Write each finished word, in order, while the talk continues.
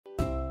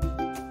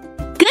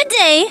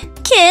Hey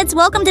kids,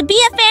 welcome to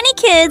BrownFanny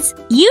Kids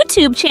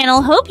YouTube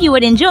channel. Hope you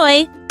would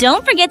enjoy.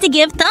 Don't forget to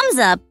give thumbs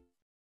up.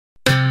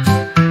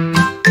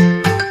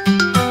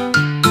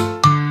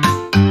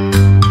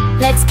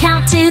 Let's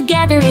count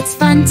together, it's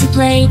fun to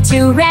play.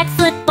 2 red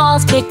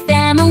footballs, kick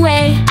them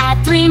away.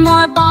 Add 3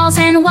 more balls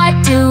and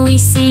what do we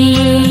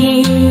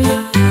see?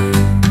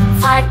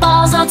 5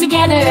 balls all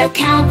together,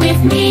 count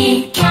with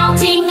me.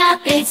 Counting up,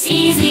 it's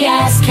easy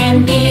as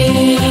can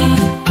be.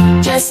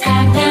 Just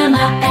add them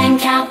up and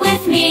count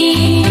with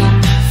me.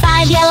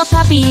 5 yellow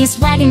puppies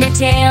wagging their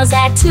tails.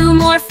 Add 2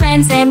 more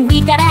friends and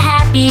we got a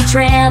happy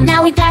trail.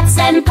 Now we got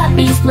 7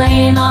 puppies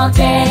playing all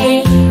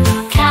day.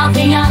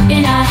 Counting up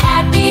in a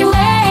happy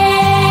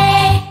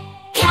way.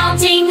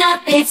 Counting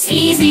up, it's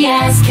easy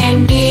as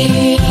can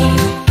be.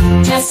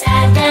 Just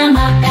add them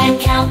up and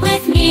count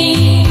with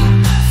me.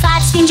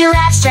 5 skin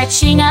giraffes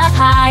stretching up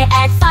high.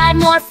 Add 5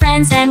 more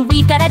friends and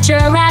we've got a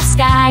Giraffe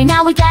Sky.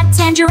 Now we got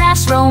 10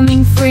 giraffes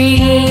roaming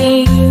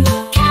free.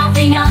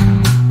 Counting up,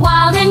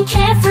 wild and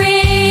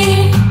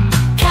carefree.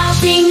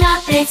 Counting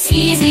up, it's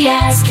easy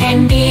as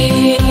can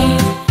be.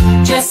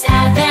 Just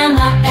add them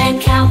up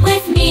and count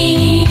with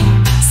me.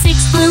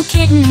 6 blue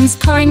kittens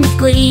purring with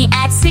glee.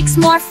 Add 6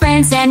 more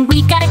friends and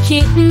we got a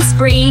Kitten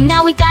Spree.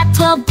 Now we got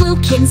 12 blue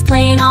kittens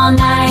playing all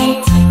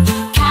night.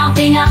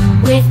 Counting up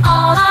with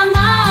all our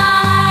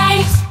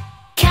might.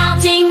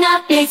 Counting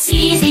up, it's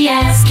easy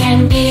as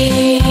can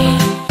be.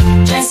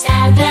 Just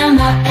add them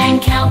up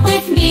and count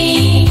with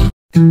me.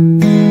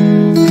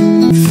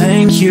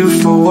 Thank you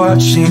for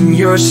watching,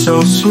 you're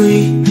so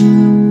sweet.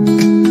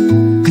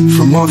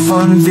 For more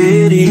fun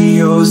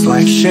videos,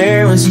 like,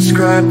 share, and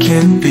subscribe,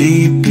 can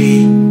be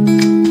beat.